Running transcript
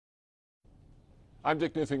I'm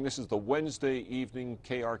Dick Niffing. This is the Wednesday evening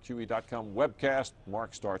KRQE.com webcast.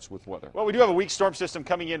 Mark starts with weather. Well, we do have a weak storm system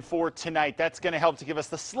coming in for tonight. That's going to help to give us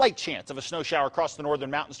the slight chance of a snow shower across the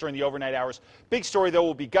northern mountains during the overnight hours. Big story, though,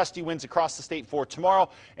 will be gusty winds across the state for tomorrow.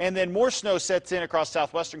 And then more snow sets in across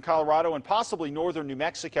southwestern Colorado and possibly northern New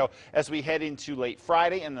Mexico as we head into late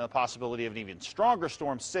Friday. And the possibility of an even stronger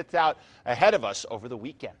storm sits out ahead of us over the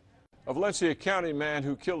weekend. A Valencia County man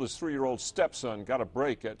who killed his 3-year-old stepson got a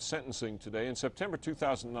break at sentencing today. In September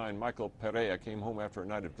 2009, Michael Perea came home after a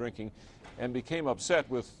night of drinking and became upset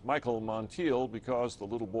with Michael Montiel because the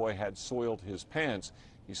little boy had soiled his pants.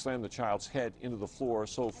 He slammed the child's head into the floor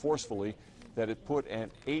so forcefully that it put an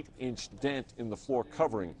 8-inch dent in the floor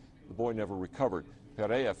covering. The boy never recovered.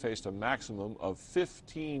 Perea faced a maximum of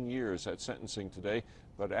 15 years at sentencing today,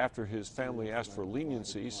 but after his family asked for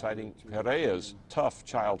leniency, citing Perea's tough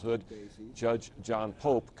childhood, Judge John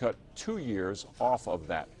Pope cut 2 years off of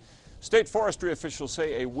that. State forestry officials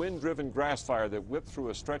say a wind-driven grass fire that whipped through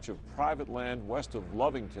a stretch of private land west of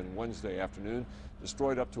Lovington Wednesday afternoon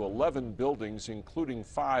destroyed up to 11 buildings, including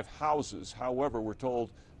 5 houses. However, we're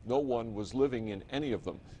told no one was living in any of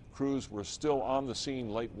them. Crews were still on the scene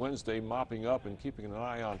late Wednesday, mopping up and keeping an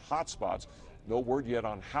eye on hot spots. No word yet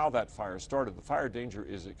on how that fire started. The fire danger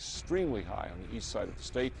is extremely high on the east side of the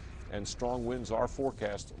state, and strong winds are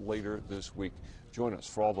forecast later this week. Join us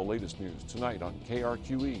for all the latest news tonight on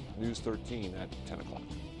KRQE News 13 at 10 o'clock.